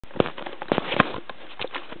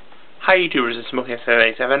Hi YouTubers, it's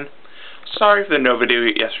Smoking787. Sorry for the no video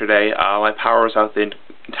yesterday. My power was out the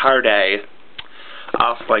entire day.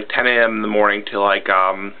 From like 10 a.m. in the morning till like,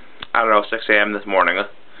 I don't know, 6 a.m. this morning.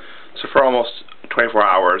 So for almost 24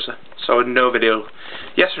 hours. So no video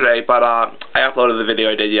yesterday, but I uploaded the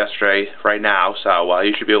video I did yesterday right now, so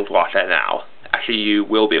you should be able to watch that now. Actually, you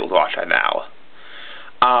will be able to watch that now.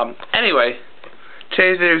 Anyway,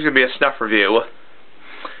 today's video is going to be a snuff review.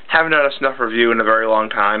 Haven't done a snuff review in a very long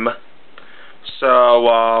time. So,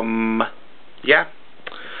 yeah.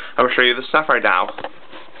 I'm going to show you the snuff right now.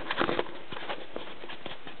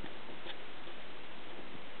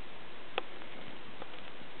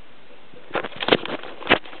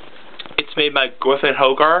 It's made by Gawith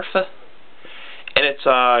Hoggarth, and it's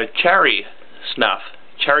cherry snuff.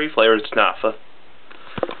 Cherry flavored snuff.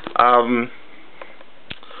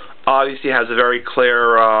 Obviously it has a very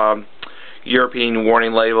clear European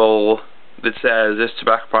warning label that says this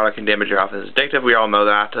tobacco product can damage your health and is addictive. We all know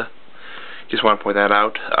that. Just want to point that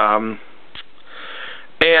out.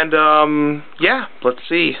 Yeah, let's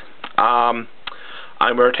see. I'm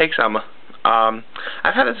going to take some.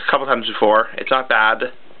 I've had this a couple times before. It's not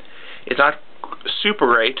bad. It's not super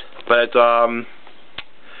great, but it's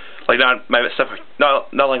like not my stuff,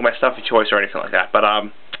 not like my stuff of choice or anything like that. But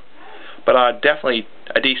definitely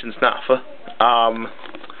a decent snuff.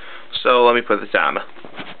 So let me put this down.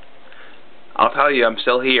 I'll tell you, I'm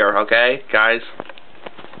still here, okay, guys?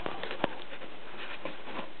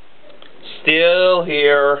 Still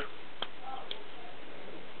here.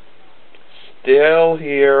 Still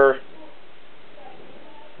here.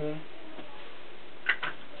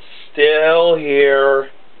 Still here.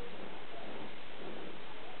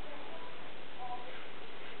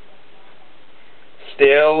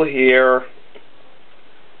 Still here.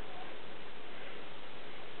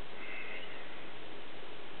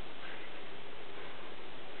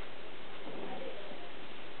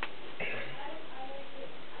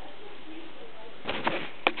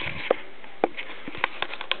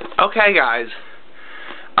 Okay, guys.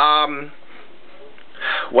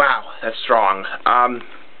 Wow, that's strong.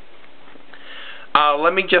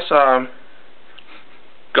 Let me just go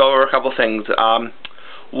over a couple things.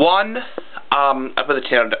 One, I put the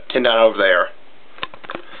tin down over there.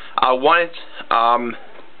 One, it's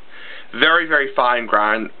very, very fine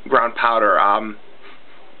ground powder.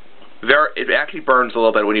 It actually burns a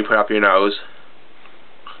little bit when you put it up your nose.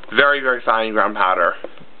 Very, very fine ground powder.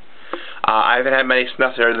 I haven't had many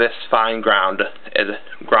snuffs that are this fine grounded,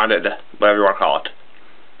 whatever you want to call it.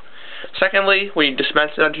 Secondly, when you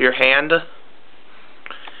dispense it onto your hand,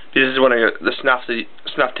 this is one of the snuff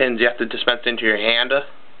tins you have to dispense into your hand.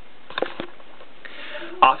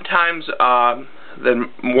 Oftentimes,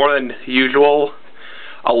 more than usual,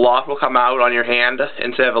 a lot will come out on your hand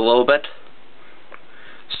instead of a little bit.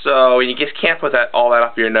 So you just can't put all that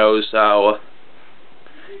up your nose, so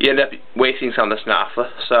you end up wasting some of the snuff.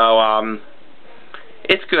 So,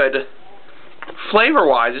 it's good.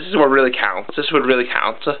 Flavor-wise, this is what really counts. This is what really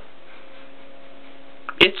counts.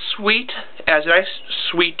 It's sweet. It has a nice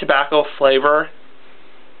sweet tobacco flavor.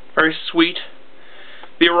 Very sweet.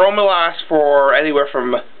 The aroma lasts for anywhere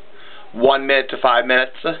from 1 minute to 5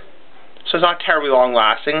 minutes. So it's not terribly long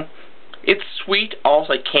lasting. It's sweet, almost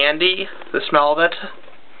like candy, the smell of it.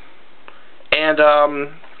 And,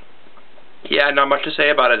 yeah, not much to say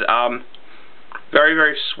about it. Very,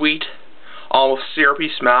 very sweet, almost syrupy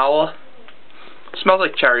smell. Smells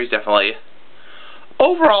like cherries, definitely.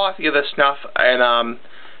 Overall, I have to give this snuff, and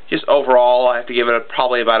just overall, I have to give it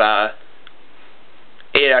probably about a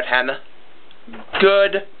 8 out of 10.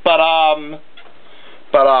 Good, but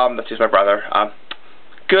that's just my brother.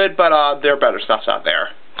 Good, but there are better snuffs out there.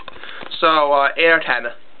 So 8 out of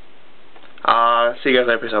 10. See you guys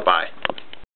later. Peace out. Bye.